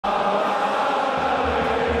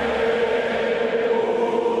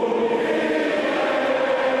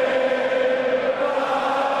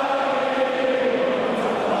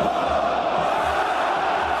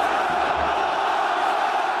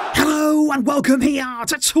and welcome here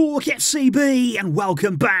to TalkFCB, and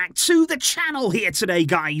welcome back to the channel here today,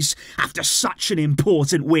 guys. After such an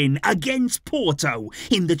important win against Porto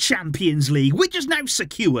in the Champions League, we just now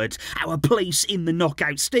secured our place in the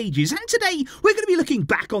knockout stages, and today we're going to be looking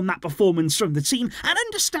back on that performance from the team and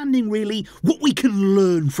understanding really what we can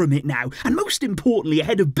learn from it now, and most importantly,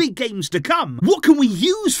 ahead of big games to come, what can we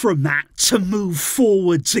use from that to move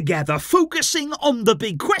forward together, focusing on the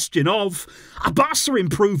big question of, are Barca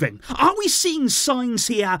improving? Are we seeing signs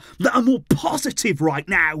here that are more positive right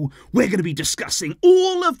now? We're going to be discussing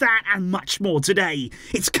all of that and much more today.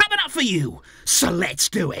 It's coming up for you, so let's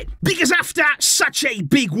do it. Because after such a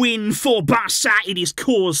big win for Barca, it is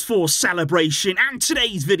cause for celebration, and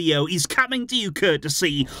today's video is coming to you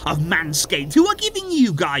courtesy of Manscaped, who are giving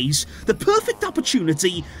you guys the perfect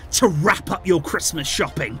opportunity to wrap up your Christmas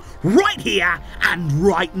shopping right here and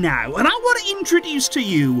right now. And I want to introduce to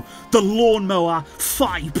you the Lawnmower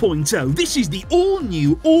 5.0. This is the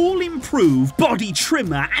all-new, all-improved body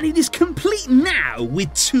trimmer, and it is complete now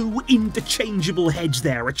with two interchangeable heads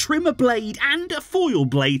there, a trimmer blade and a foil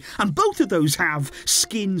blade, and both of those have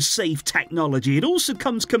skin-safe technology. It also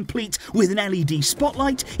comes complete with an LED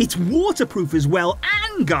spotlight, it's waterproof as well,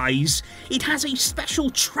 and guys, it has a special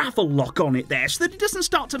travel lock on it there so that it doesn't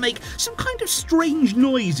start to make some kind of strange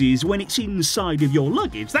noises when it's inside of your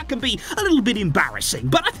luggage. That can be a little bit embarrassing,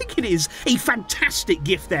 but I think it is a fantastic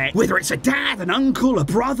gift there, whether it's a dad, an uncle, a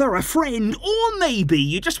brother, a friend, or maybe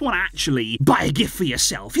you just want to actually buy a gift for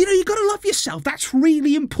yourself. You know, you got to love yourself. That's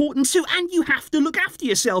really important too, and you have to look after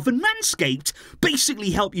yourself, and Manscaped basically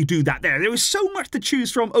help you do that there. There is so much to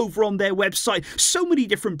choose from over on their website, so many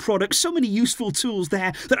different products, so many useful tools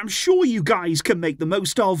there that I'm sure you guys can make the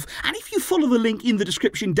most of, and if you follow the link in the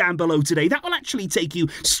description down below today, that will actually take you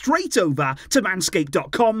straight over to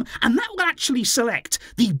manscaped.com, and that will actually select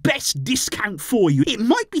the best discount for you. It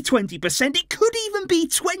might be 20%, it could even be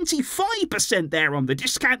 25% there on the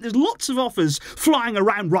discount. There's lots of offers flying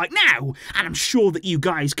around right now, and I'm sure that you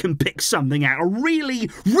guys can pick something out. I really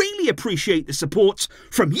appreciate the support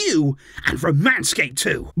from you and from Manscaped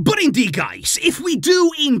too. But indeed, guys, if we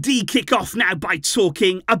do indeed kick off now by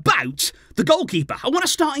talking about the goalkeeper, I want to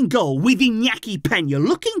start in goal with Iñaki Peña.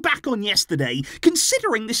 Looking back on yesterday,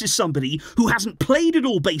 considering this is somebody who hasn't played at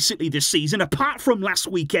all basically this season, apart from last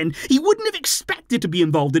weekend, he wouldn't have expected to be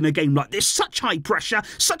involved in a game like this. Such high pressure,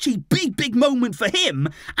 such a big moment for him,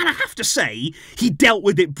 and I have to say, he dealt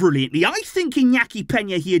with it brilliantly. I think Iñaki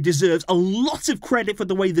Peña here deserves a lot of credit for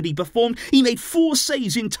the way that he performed. He made 4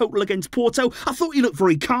 saves in total against Porto. I thought he looked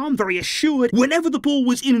very calm, very assured whenever the ball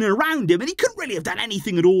was in and around him, and he couldn't really have done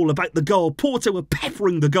anything at all about the goal. Porto were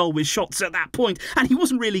peppering the goal with shots at that point, and he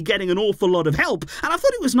wasn't really getting an awful lot of help. And I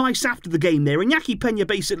thought it was nice after the game there, Iñaki Peña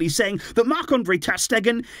basically saying that Marc-Andre ter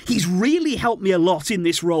Stegen, he's really helped me a lot in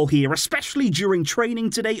this role here, especially during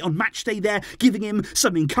training today on match day there, giving him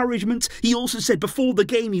some encouragement. He also said before the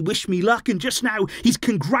game he wished me luck, and just now he's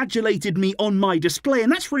congratulated me on my display,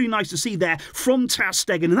 and that's really nice to see there from ter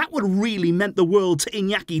Stegen, and that would have really meant the world to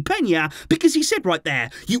Iñaki Peña, because he said right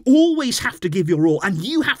there, you always have to give your all, and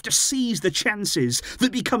you have to seize the chances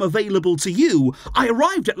that become available to you. I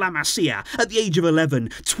arrived at La Masia at the age of 11,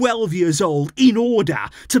 12 years old, in order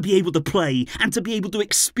to be able to play and to be able to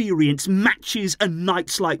experience matches and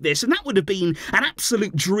nights like this, and that would have been an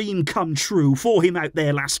absolute dream come true for him out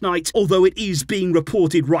there last night, although it is being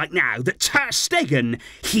reported right now that ter Stegen,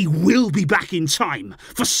 he will be back in time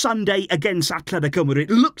for Sunday against Atletico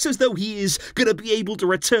Madrid. It looks as though he is going to be able to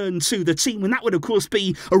return to the team, and that would of course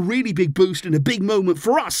be a really big boost and a big moment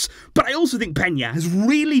for us. But I also think Peña has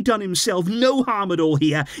really done himself no harm at all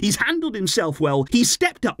here. He's handled himself well, he's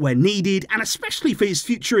stepped up where needed, and especially for his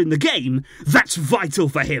future in the game, that's vital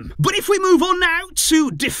for him. But if we move on now to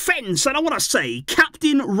defence, and I want to say,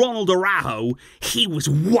 Captain Ronald Araujo, he was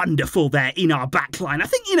wonderful there in our backline. I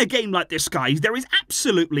think in a game like this, guys, there is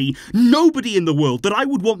absolutely nobody in the world that I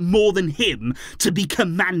would want more than him to be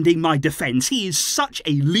commanding my defence. He is such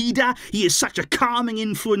a leader, he is such a calming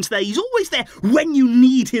influence there, he's always there when you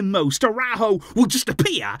need him most. Araujo will just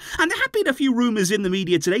appear, and there have been a few rumours in the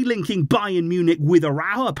media today linking Bayern Munich with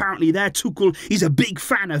Araujo. Apparently there, Tuchel is a big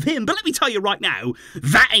fan of him, but let me tell you right now,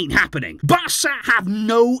 that ain't happening. Barca have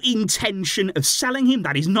no intention of selling him.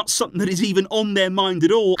 That is not something that is even on their mind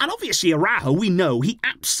at all, and obviously Araujo, we know, he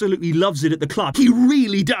absolutely loves it at the club. He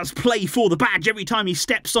really does play for the badge every time he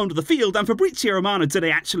steps onto the field, and Fabrizio Romano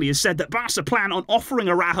today actually has said that Barca plan on offering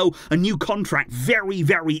Araujo a new contract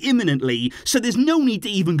very imminently, so there's no need to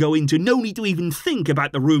even go into. No need to even think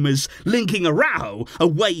about the rumours linking Araujo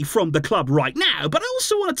away from the club right now. But I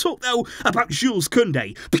also want to talk, though, about Jules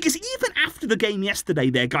Koundé, because even after the game yesterday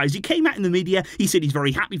there, guys, he came out in the media, he said he's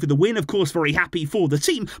very happy for the win, of course very happy for the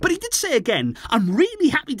team, but he did say again, I'm really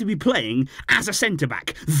happy to be playing as a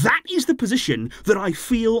centre-back. That is the position that I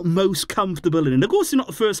feel most comfortable in. And of course, it's not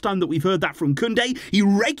the first time that we've heard that from Koundé. He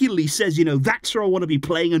regularly says, you know, that's where I want to be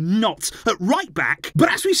playing and not at right back.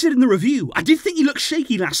 But as we said in the review, I did think he looked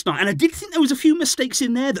shaky last night, and I did think there was a few mistakes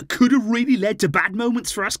in there that could have really led to bad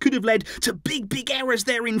moments for us, could have led to big errors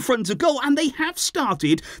there in front of goal, and they have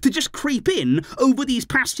started to just creep in over these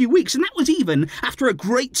past few weeks, and that was even after a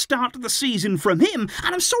great start to the season from him.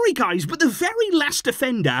 And I'm sorry guys, but the very last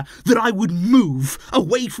defender that I would move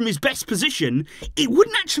away from his best position, it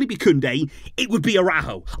wouldn't actually be Koundé, it would be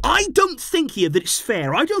Araujo. I don't think here that it's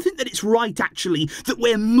fair, I don't think that it's right actually that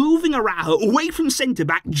we're moving Araujo away from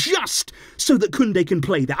centre-back just so that Koundé can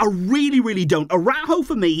play there. I really don't. Araujo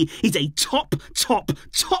for me is a top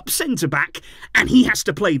centre-back, and he has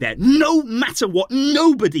to play there. No matter what,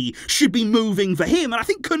 nobody should be moving for him, and I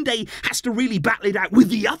think Koundé has to really battle it out with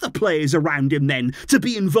the other players around him then to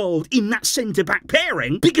be involved in that centre-back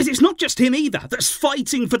pairing, because it's not just him either that's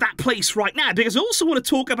fighting for that place right now, because I also want to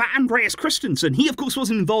talk about Andreas Christensen. He of course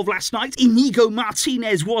wasn't involved last night. Inigo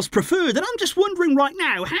Martinez was preferred, and I'm just wondering right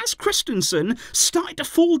now, has Christensen started to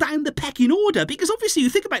fall down the pecking order? Because obviously you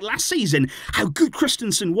think about last season, how good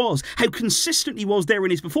Christensen was, how consistent he was there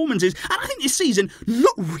in his performances, and I think this season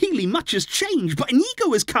not really much has changed, but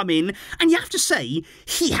Inigo has come in, and you have to say,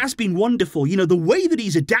 he has been wonderful. You know, the way that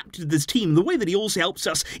he's adapted to this team, the way that he also helps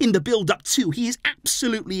us in the build-up too, he is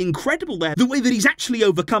absolutely incredible there. The way that he's actually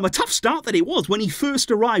overcome a tough start that it was when he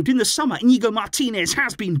first arrived in the summer. Inigo Martinez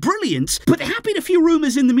has been brilliant, but there have been a few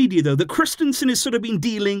rumours in the media though that Christensen has sort of been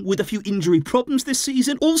dealing with a few injury problems this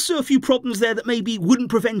season, also a few problems there that maybe wouldn't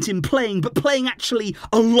prevent him playing, but playing actually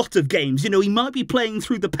a lot of games. You know, he might be playing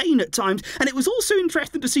through the pain at times, and it was also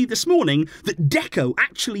interesting to see this morning that Deco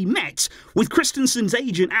actually met with Christensen's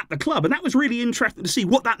agent at the club, and that was really interesting to see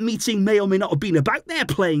what that meeting may or may not have been about there,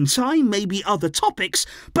 playing time, maybe other topics,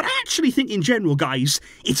 but I actually think in general, guys,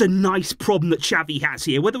 it's a nice problem that Xavi has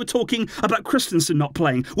here, whether we're talking about Christensen not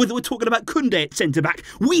playing, whether we're talking about Koundé at centre-back,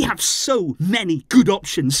 we have so many good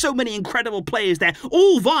options, so many incredible players there,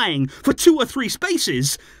 all vying for 2 or 3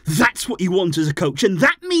 spaces. That's what you want as a coach, and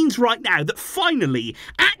that means right now that finally,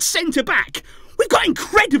 at centre-back, we've got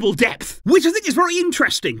incredible depth, which I think is very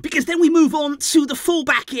interesting, because then we move on to the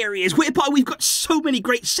full-back areas, whereby we've got so many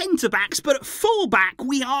great centre-backs, but at full-back,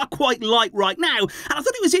 we are quite light right now. And I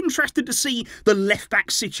thought it was interesting to see the left-back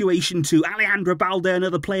situation too. Alejandro Balde,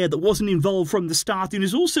 another player that wasn't involved from the start, and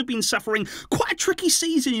has also been suffering quite a tricky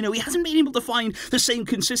season. You know, he hasn't been able to find the same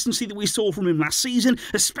consistency that we saw from him last season,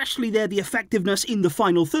 especially there, the effectiveness in the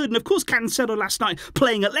final third. And of course, Cancelo last night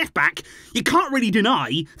playing at left-back, you can't really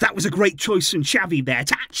deny that was a great choice from Xavi there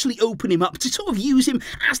to actually open him up, to sort of use him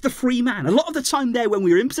as the free man. A lot of the time there when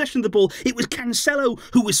we were in possession of the ball, it was Cancelo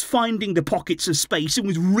who was finding the pockets of space and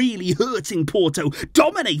was really hurting Porto,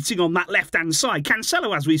 dominating on that left-hand side.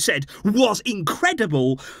 Cancelo, as we said, was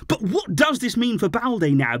incredible, but what does this mean for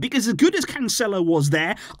Balde now? Because as good as Cancelo was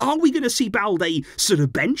there, are we going to see Balde sort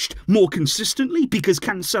of benched more consistently because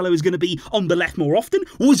Cancelo is going to be on the left more often?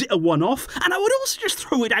 Was it a one-off? And I would also just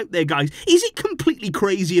throw it out there, guys, is it completely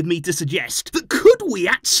crazy of me to suggest that could we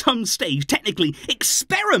at some stage technically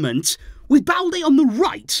experiment with Balde on the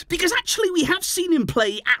right? Because actually we have seen him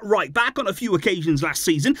play at right back on a few occasions last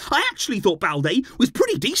season. I actually thought Balde was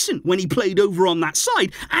pretty decent when he played over on that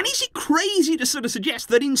side. And is it crazy to sort of suggest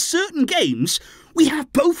that in certain games we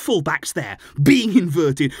have both fullbacks there being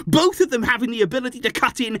inverted, both of them having the ability to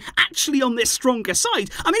cut in actually on their stronger side?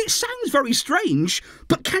 I mean, it sounds very strange,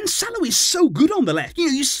 but Cancelo is so good on the left. You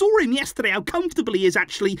know, you saw him yesterday, how comfortable he is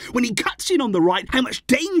actually when he cuts in on the right, how much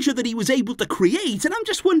danger that he was able to create. And I'm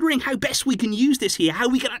just wondering how best we can use this here, how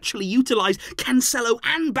we can actually utilise Cancelo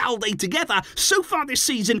and Balde together. So far this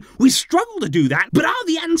season, we've struggled to do that, but are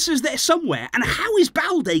the answers there somewhere? And how is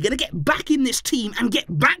Balde going to get back in this team and get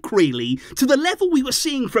back really to the level we were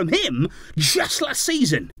seeing from him just last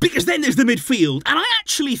season? Because then there's the midfield, and I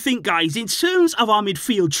actually think, guys, in terms of our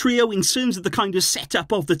midfield trio, in terms of the kind of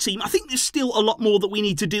setup of the team, I think there's still a lot more that we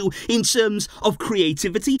need to do in terms of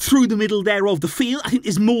creativity through the middle there of the field. I think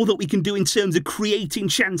there's more that we can do in terms of creating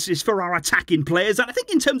chances for our attacking players, and I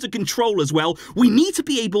think in terms of control as well, we need to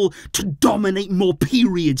be able to dominate more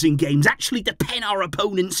periods in games, actually to pen our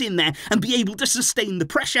opponents in there and be able to sustain the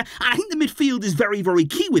pressure, and I think the midfield is very, very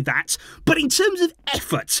key with that. But in terms of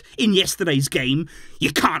effort in yesterday's game,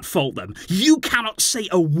 You can't fault them. You cannot say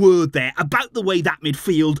a word there about the way that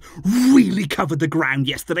midfield really covered the ground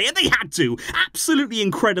yesterday, and they had to. Absolutely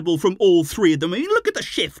incredible from all three of them. I mean, look at the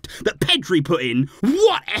shift that Pedri put in.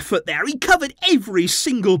 What effort there. He covered every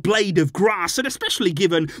single blade of grass, and especially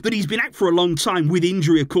given that he's been out for a long time with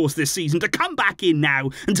injury, of course, this season, to come back in now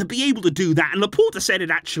and to be able to do that. And Laporta said it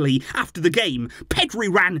actually after the game.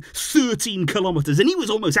 Pedri ran 13 kilometres, and he was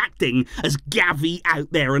almost acting as Xavi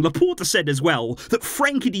out there. And Laporta said as well that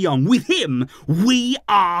Frenkie de Jong, with him, we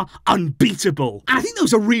are unbeatable. And I think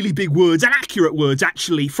those are really big words, and accurate words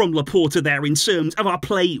actually, from Laporta there in terms of our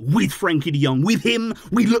play with Frenkie de Jong. With him,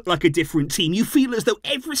 we look like a different team. You feel as though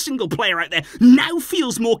every single player out there now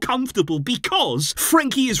feels more comfortable because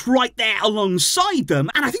Frenkie is right there alongside them.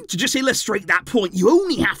 And I think to just illustrate that point, you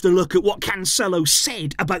only have to look at what Cancelo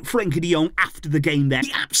said about Frenkie de Jong after the game there.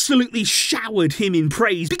 He absolutely showered him in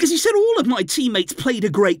praise because he said all of my teammates played a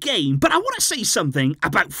great game, but I want to say something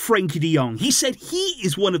about Frenkie de Jong. He said he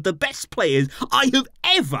is one of the best players I have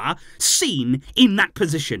ever seen in that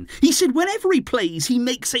position. He said whenever he plays, he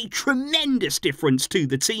makes a tremendous difference to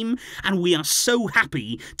the team, and we are so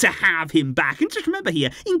happy to have him back. And just remember here,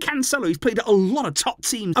 in Cancelo, he's played at a lot of top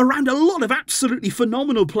teams, around a lot of absolutely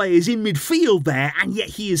phenomenal players in midfield there, and yet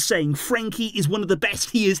he is saying Frenkie is one of the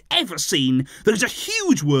best he has ever seen. Those are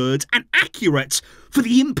huge words and accurate for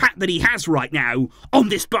the impact that he has right now on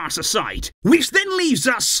this Barca side. Which then leaves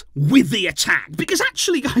us with the attack. Because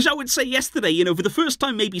actually, guys, I would say yesterday, for the first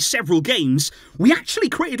time maybe several games, we actually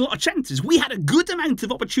created a lot of chances. We had a good amount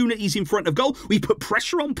of opportunities in front of goal. We put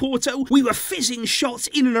pressure on Porto. We were fizzing shots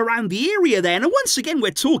in and around the area there. And once again,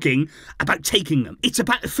 we're talking about taking them. It's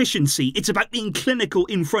about efficiency. It's about being clinical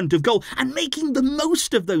in front of goal and making the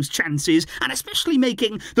most of those chances, and especially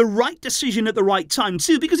making the right decision at the right time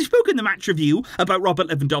too. Because we spoke in the match review about Robert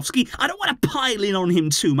Lewandowski. I don't want to pile in on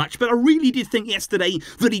him too much, but I really did think yesterday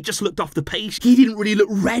that he just looked off the pace. He didn't really look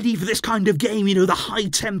ready for this kind of game, the high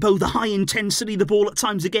tempo, the high intensity, the ball at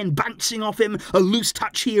times again bouncing off him, a loose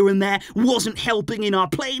touch here and there, wasn't helping in our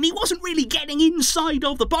play, and he wasn't really getting inside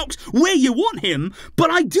of the box where you want him.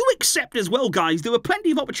 But I do accept as well, guys, there were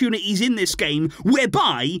plenty of opportunities in this game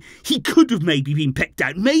whereby he could have maybe been picked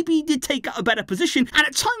out. Maybe he did take up a better position, and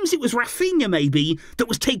at times it was Rafinha maybe that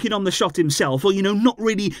was taking on the shot himself, or not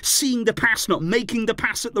really seeing the pass, not making the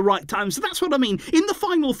pass at the right time. So that's what I mean. In the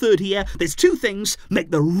final third here, there's two things.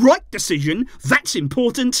 Make the right decision, that's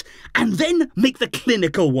important, and then make the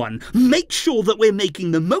clinical one. Make sure that we're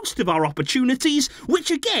making the most of our opportunities,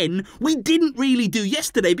 which again, we didn't really do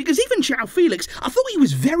yesterday, because even João Félix, I thought he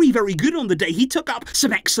was very, very good on the day. He took up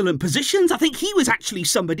some excellent positions. I think he was actually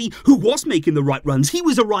somebody who was making the right runs. He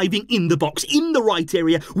was arriving in the box, in the right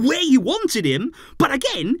area, where you wanted him. But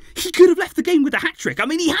again, he could have left the game with a hat-trick. I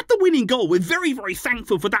mean, he had the winning goal. We're very, very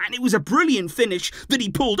thankful for that, and it was a brilliant finish that he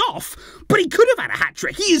pulled off, but he could have had a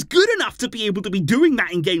hat-trick. He is good enough to be able to be doing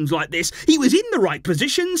that in games like this. He was in the right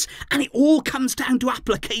positions, and it all comes down to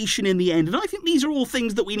application in the end, and I think these are all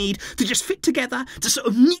things that we need to just fit together, to sort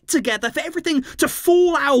of knit together, for everything to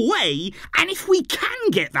fall our way. And if we can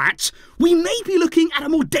get that, we may be looking at a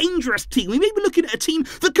more dangerous team. We may be looking at a team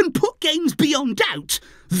that can put games beyond doubt.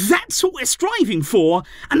 That's what we're striving for,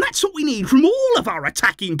 and that's what we need from all of our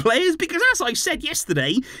attacking players, because as I said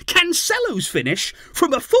yesterday, Cancelo's finish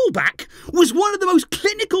from a fullback was one of the most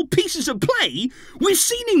clinical pieces of play we've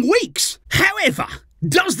seen in weeks. However,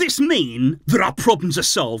 does this mean that our problems are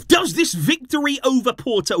solved? Does this victory over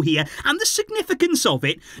Porto here, and the significance of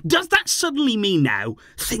it, does that suddenly mean now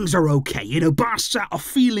things are okay? Barca are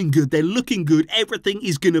feeling good, they're looking good, everything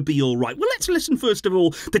is going to be all right. Well, let's listen first of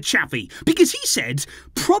all to Xavi, because he said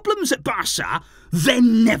problems at Barca, they're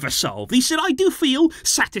never solved. He said, I do feel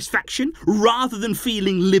satisfaction rather than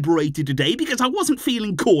feeling liberated today, because I wasn't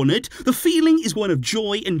feeling cornered. The feeling is one of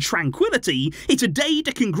joy and tranquility. It's a day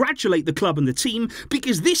to congratulate the club and the team,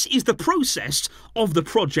 because this is the process of the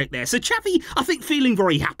project there. So Xavi, I think, feeling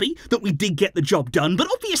very happy that we did get the job done, but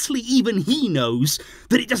obviously even he knows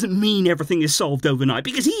that it doesn't mean everything is solved overnight,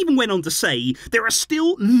 because he even went on to say there are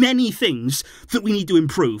still many things that we need to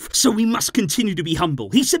improve, so we must continue to be humble.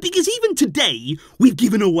 He said, because even today, we've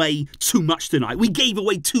given away too much tonight. We gave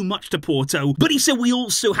away too much to Porto, but he said we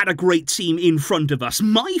also had a great team in front of us.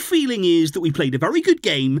 My feeling is that we played a very good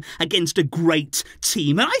game against a great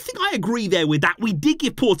team, and I think I agree there with that. We did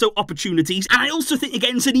give Porto opportunities, and I also think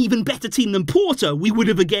against an even better team than Porto, we would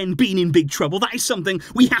have again been in big trouble. That is something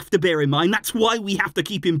we have to bear in mind. That's why we have to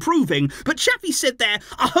keep improving. But Xavi said there,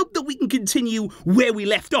 I hope that we can continue where we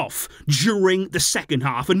left off during the second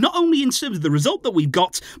half. And not only in terms of the result that we've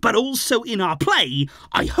got, but also in our play.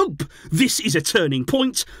 I hope this is a turning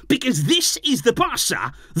point, because this is the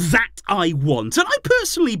Barça that I want. And I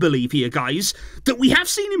personally believe here, guys, that we have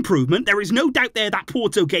seen improvement. There is no doubt there that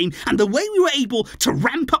Porto game, and the way we were able to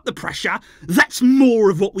ramp up the pressure, that's more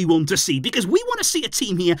of what we want to see, because we want to see a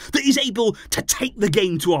team here that is able to take the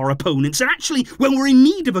game to our opponents, and actually, when we're in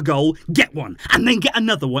need of a goal, get one, and then get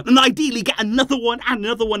another one, and ideally get another one and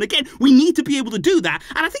another one again. We need to be able to do that,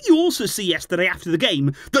 and I think you also see yesterday after the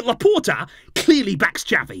game that Laporta clearly backs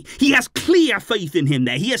Xavi. He has clear faith in him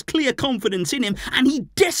there. He has clear confidence in him, and he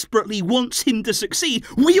desperately wants him to succeed.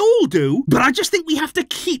 We all do, but I just think we have to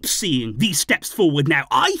keep seeing these steps forward now.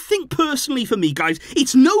 I think personally for me, guys,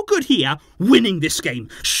 it's no good here winning this game,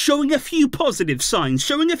 showing a few positive signs,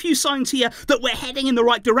 showing a few signs here that we're heading in the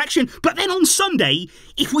right direction, but then on Sunday,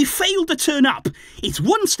 if we fail to turn up, it's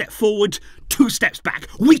one step forward, two steps back.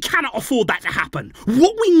 We cannot afford that to happen.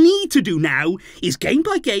 What we need to do now is game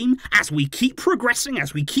by game, as we keep progressing,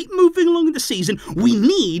 as we keep moving along in the season, we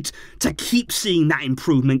need to keep seeing that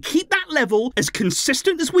improvement. Keep that level as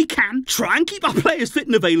consistent as we can. Try and keep our players fit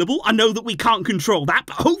and available. I know that we can't control that,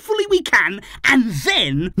 but hopefully we can. And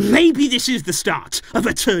then maybe this is the start of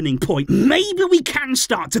a turning point. Maybe we can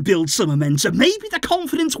start to build some momentum. Maybe the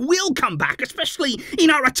confidence will come back, especially in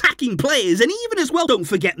our attacking players. And even as well, don't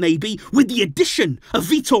forget maybe, with the addition of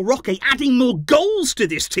Vitor Roque adding more goals to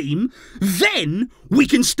this team, then we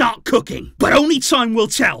can start cooking. But only time will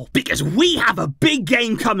tell, because we have a big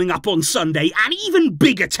game coming up on Sunday, an even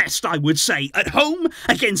bigger test, I would say, at home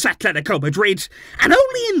against Atletico Madrid. And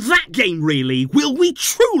only in that game, really, will we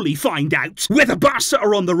truly find out whether Barca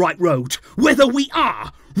are on the right road, whether we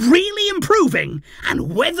are really improving,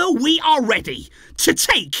 and whether we are ready to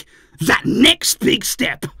take that next big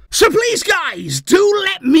step. So please, guys, do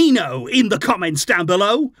let me know in the comments down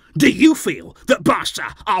below. Do you feel that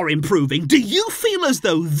Barca are improving? Do you feel as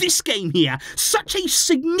though this game here, such a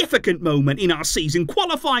significant moment in our season,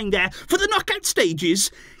 qualifying there for the knockout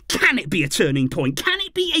stages, can it be a turning point? Can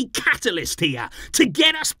it be a catalyst here to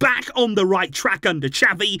get us back on the right track under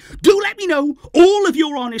Xavi? Do let me know all of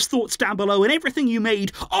your honest thoughts down below and everything you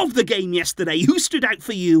made of the game yesterday. Who stood out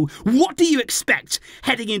for you? What do you expect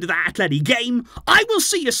heading into that Atleti game? I will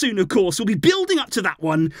see you soon, of course. We'll be building up to that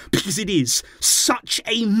one because it is such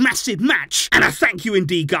a massive match. And I thank you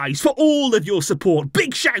indeed, guys, for all of your support.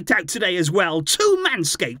 Big shout out today as well to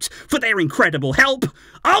Manscaped for their incredible help.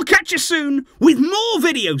 I'll catch you soon with more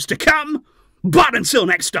videos to come, but until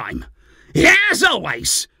next time, as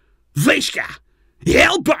always, Visca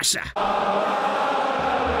El Barça.